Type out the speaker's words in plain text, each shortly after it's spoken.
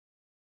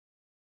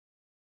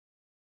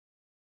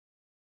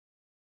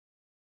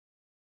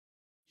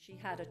She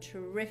had a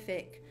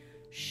terrific,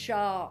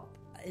 sharp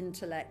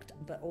intellect,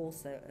 but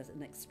also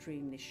an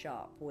extremely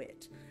sharp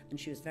wit, and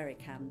she was very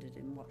candid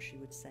in what she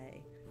would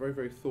say. Very,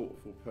 very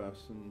thoughtful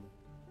person,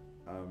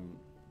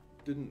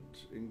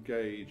 didn't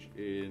engage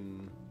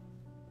in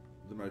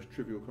the most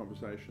trivial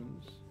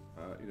conversations.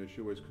 She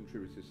always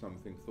contributed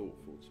something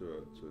thoughtful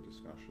to a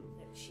discussion.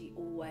 She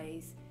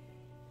always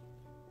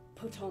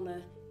put on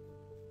a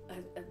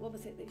what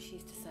was it that she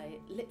used to say?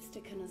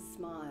 Lipstick and a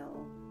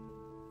smile.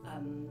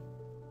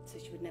 So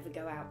she would never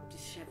go out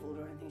dishevelled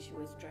or anything. She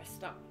was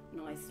dressed up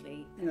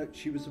nicely.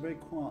 She was a very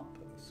quiet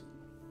person.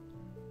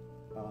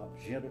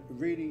 She had a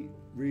really,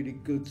 really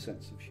good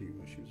sense of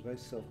humour. She was very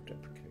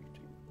self-deprecating.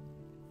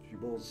 She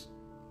was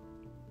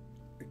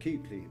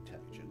acutely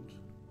intelligent.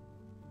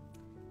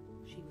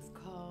 She was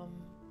calm.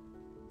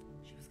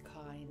 She was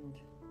kind.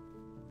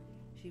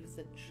 She was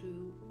a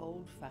true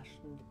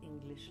old-fashioned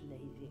English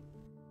lady.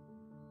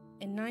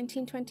 In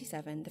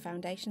 1927, the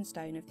foundation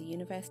stone of the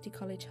University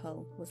College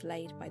Hull was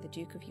laid by the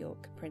Duke of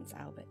York, Prince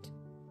Albert.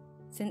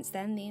 Since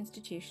then, the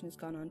institution has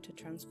gone on to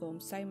transform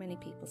so many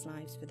people's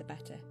lives for the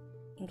better,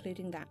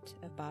 including that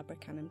of Barbara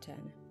Canham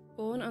Turner.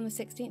 Born on the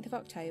 16th of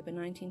October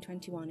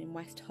 1921 in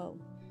West Hull,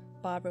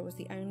 Barbara was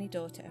the only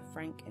daughter of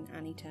Frank and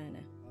Annie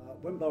Turner.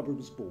 When Barbara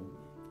was born,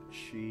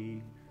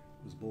 she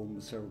was born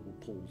with cerebral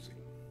palsy,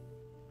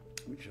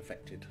 which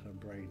affected her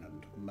brain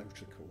and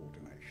motor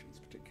coordinations,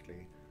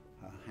 particularly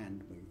her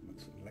hand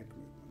movements and leg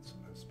movements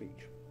and her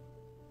speech.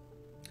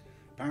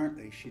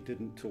 Apparently, she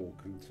didn't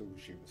talk until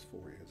she was 4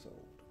 years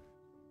old.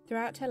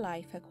 Throughout her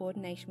life, her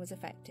coordination was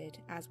affected,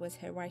 as was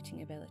her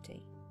writing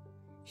ability.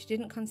 She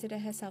didn't consider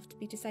herself to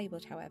be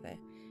disabled, however,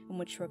 and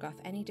would shrug off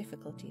any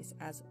difficulties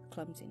as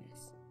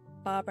clumsiness.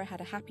 Barbara had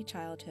a happy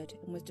childhood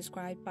and was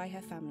described by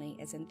her family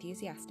as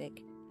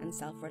enthusiastic and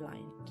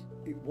self-reliant.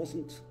 It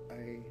wasn't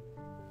a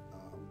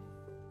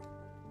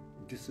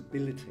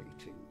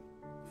debilitating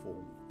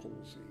form of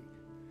palsy.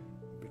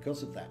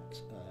 Because of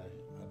that,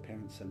 her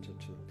parents sent her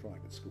to a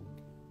private school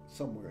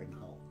somewhere in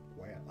Hull.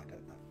 Where, I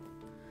don't know.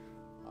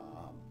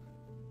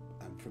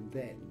 And from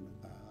then,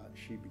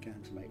 she began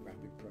to make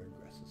rapid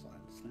progress, as I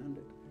understand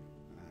it,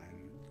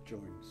 and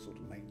joined sort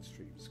of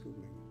mainstream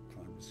schooling,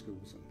 primary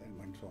schools, and then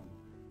went on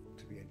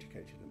to be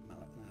educated at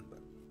Mallet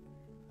Lambert.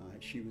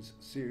 She was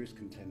a serious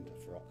contender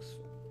for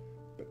Oxford,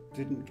 but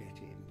didn't get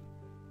in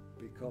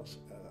because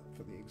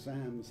for the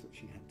exams that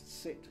she had to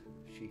sit,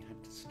 she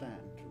had to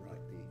stand to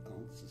write the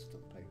answers to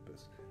the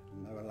papers,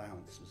 and no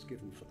allowance was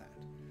given for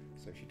that.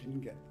 So she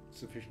didn't get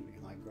sufficiently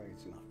high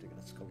grades enough to get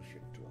a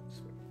scholarship to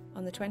Oxford.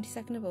 On the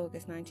 22nd of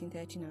August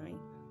 1939,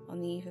 on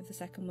the eve of the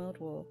Second World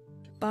War,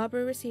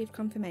 Barbara received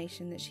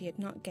confirmation that she had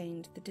not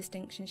gained the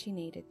distinction she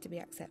needed to be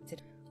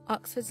accepted.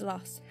 Oxford's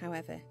loss,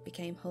 however,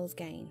 became Hull's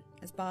gain,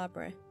 as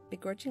Barbara,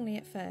 begrudgingly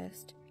at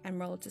first,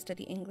 enrolled to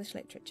study English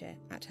literature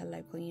at her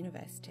local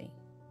university.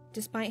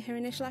 Despite her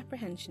initial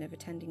apprehension of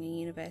attending a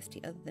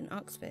university other than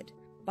Oxford,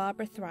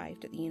 Barbara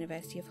thrived at the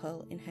University of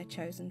Hull in her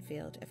chosen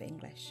field of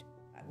English.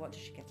 What did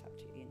she get up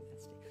to at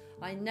university?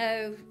 I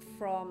know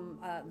from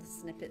the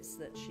snippets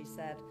that she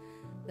said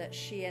that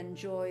she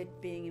enjoyed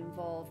being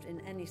involved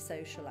in any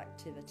social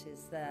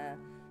activities there,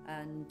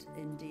 and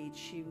indeed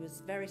she was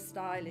a very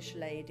stylish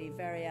lady,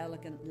 very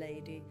elegant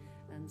lady,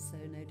 and so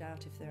no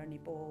doubt if there are any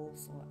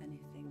balls or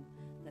anything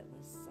that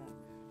was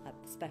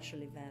a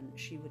special event,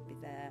 she would be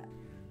there.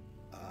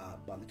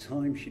 By the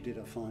time she did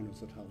her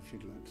finals at Hull,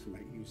 she'd learned to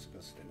make use of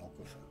a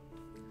stenographer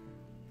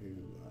who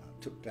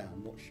took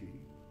down what she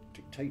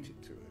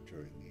dictated to her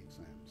during the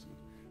exams. And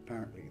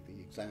apparently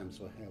the exams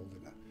were held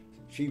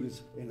she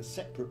was in a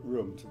separate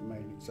room to the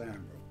main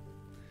exam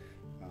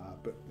room,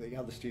 but the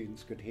other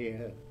students could hear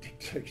her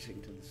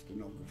dictating to the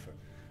stenographer,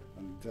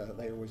 and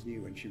they always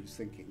knew when she was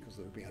thinking because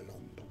there would be a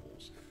long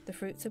pause. The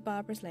fruits of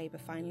Barbara's labour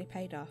finally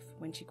paid off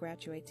when she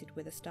graduated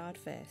with a starred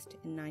first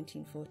in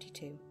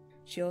 1942.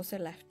 She also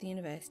left the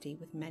university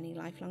with many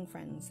lifelong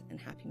friends and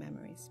happy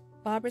memories.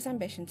 Barbara's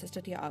ambition to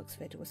study at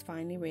Oxford was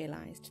finally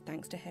realised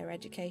thanks to her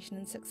education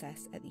and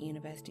success at the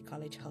University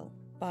College Hull.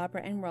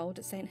 Barbara enrolled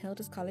at St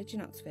Hilda's College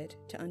in Oxford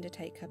to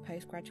undertake her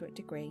postgraduate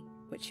degree,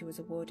 which she was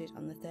awarded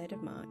on the 3rd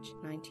of March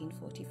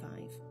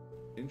 1945.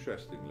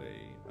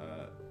 Interestingly,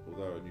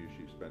 although I knew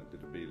she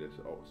did a B-Lit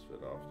at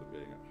Oxford after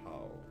being at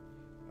Hull,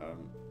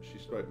 she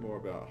spoke more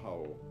about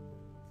Hull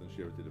than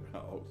she ever did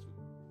about Oxford.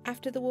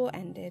 After the war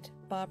ended,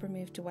 Barbara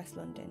moved to West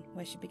London,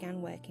 where she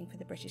began working for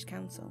the British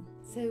Council.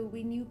 So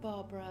we knew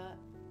Barbara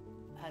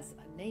as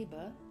a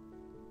neighbour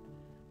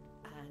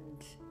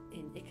and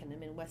in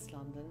Ickenham in West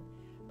London,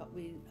 but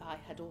I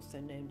had also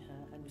known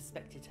her and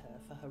respected her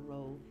for her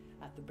role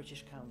at the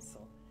British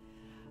Council.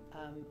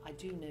 I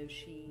do know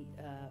she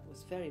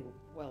was very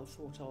well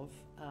thought of,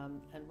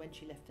 and when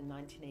she left in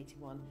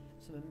 1981,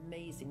 some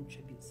amazing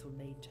tributes were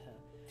made to her.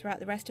 Throughout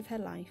the rest of her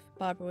life,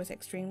 Barbara was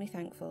extremely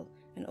thankful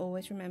and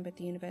always remembered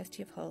the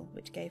University of Hull,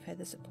 which gave her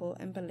the support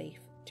and belief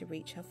to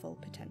reach her full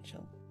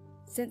potential.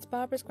 Since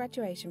Barbara's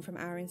graduation from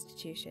our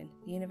institution,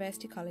 the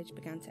University College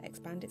began to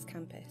expand its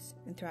campus,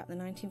 and throughout the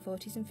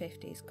 1940s and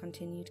 50s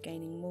continued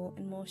gaining more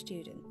and more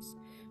students,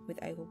 with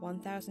over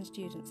 1,000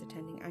 students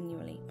attending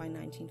annually by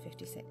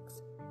 1956.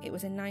 It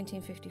was in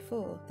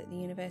 1954 that the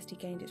university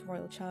gained its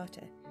Royal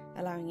Charter,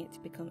 allowing it to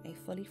become a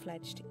fully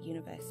fledged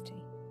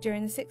university.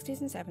 During the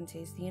 60s and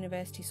 70s, the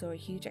university saw a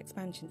huge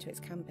expansion to its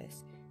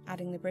campus,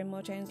 adding the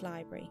Brynmore Jones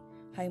Library,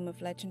 home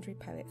of legendary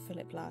poet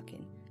Philip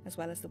Larkin, as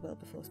well as the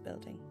Wilberforce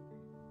building.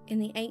 In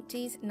the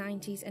 80s,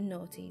 90s and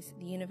noughties,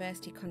 the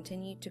university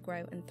continued to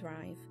grow and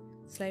thrive,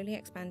 slowly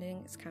expanding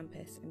its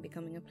campus and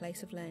becoming a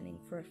place of learning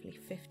for roughly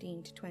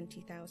 15,000 to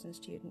 20,000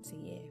 students a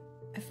year.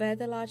 A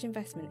further large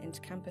investment into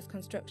campus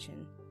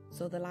construction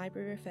saw the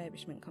library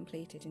refurbishment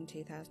completed in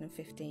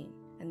 2015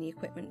 and the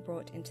equipment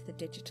brought into the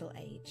digital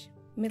age.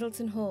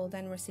 Middleton Hall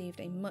then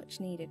received a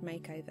much-needed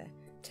makeover,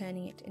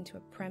 turning it into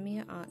a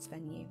premier arts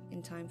venue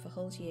in time for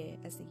Hull's year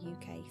as the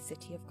UK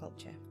City of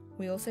Culture.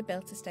 We also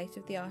built a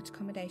state-of-the-art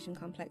accommodation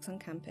complex on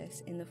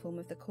campus in the form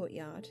of the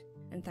courtyard,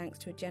 and thanks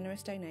to a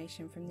generous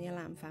donation from the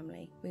Alam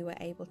family, we were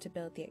able to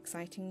build the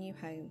exciting new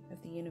home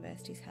of the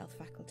university's health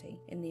faculty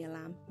in the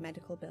Alam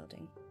Medical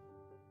Building.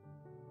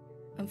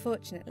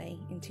 Unfortunately,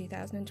 in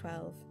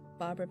 2012,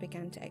 Barbara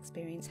began to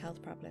experience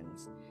health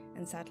problems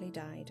and sadly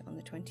died on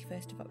the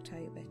 21st of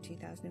October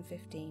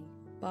 2015.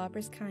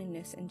 Barbara's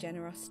kindness and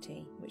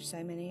generosity, which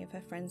so many of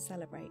her friends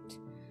celebrate,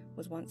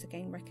 was once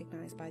again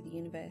recognised by the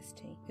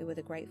university, who were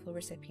the grateful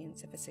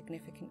recipients of a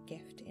significant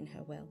gift in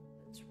her will.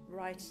 To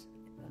write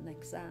an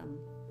exam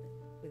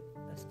with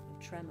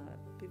a tremor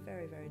would be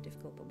very, very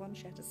difficult, but once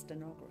she had a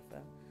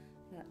stenographer,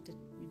 that did,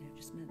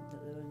 just meant that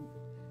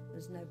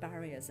there's no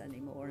barriers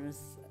anymore, and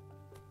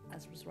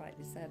as was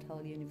rightly said,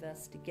 Hull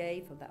University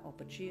gave her that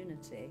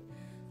opportunity,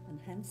 and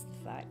hence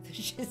the fact that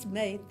she's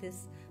made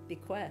this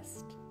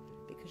bequest,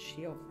 because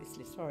she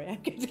obviously, sorry,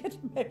 I'm going to get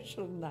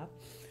emotional now,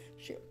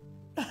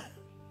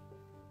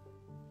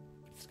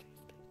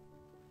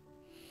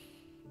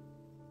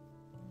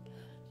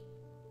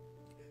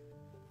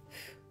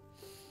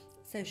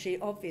 so she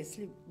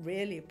obviously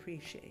really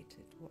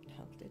appreciated what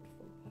Hull did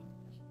for her.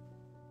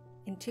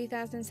 In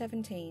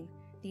 2017,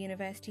 the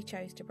university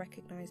chose to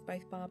recognise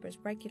both Barbara's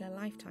regular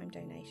lifetime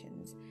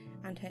donations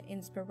and her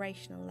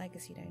inspirational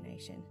legacy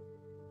donation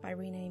by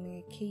renaming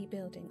a key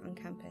building on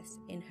campus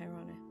in her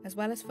honour, as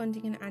well as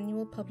funding an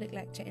annual public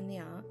lecture in the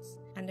arts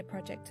and a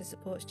project to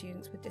support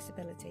students with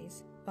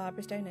disabilities.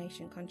 Barbara's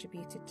donation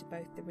contributed to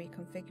both the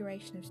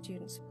reconfiguration of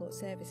student support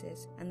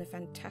services and the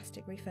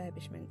fantastic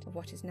refurbishment of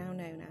what is now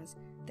known as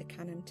the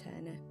Canham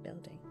Turner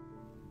building.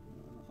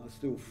 I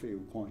still feel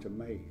quite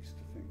amazed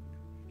to think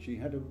she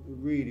had a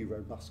really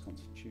robust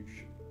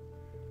constitution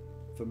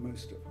for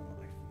most of her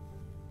life,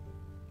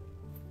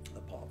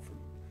 apart from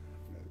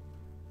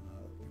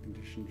the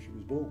condition she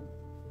was born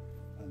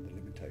and the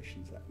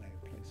limitations that may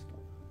have placed on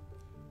her.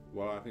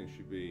 Well, I think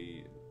she'd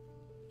be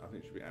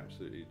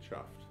absolutely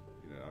chuffed.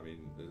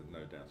 There's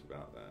no doubt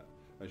about that.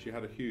 And she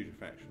had a huge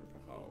affection for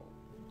Hull.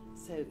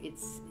 So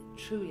it's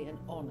truly an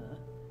honour,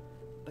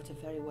 but a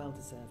very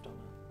well-deserved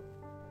honour.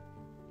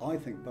 I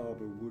think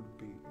Barbara would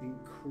be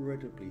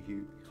incredibly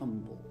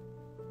humble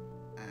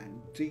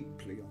and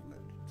deeply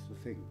honoured to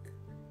think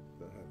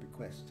that her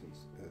bequest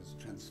has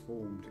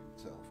transformed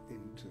itself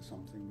into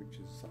something which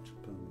is such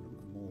a permanent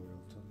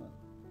memorial to her.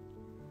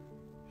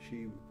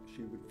 She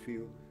would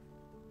feel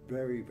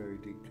very, very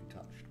deeply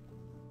touched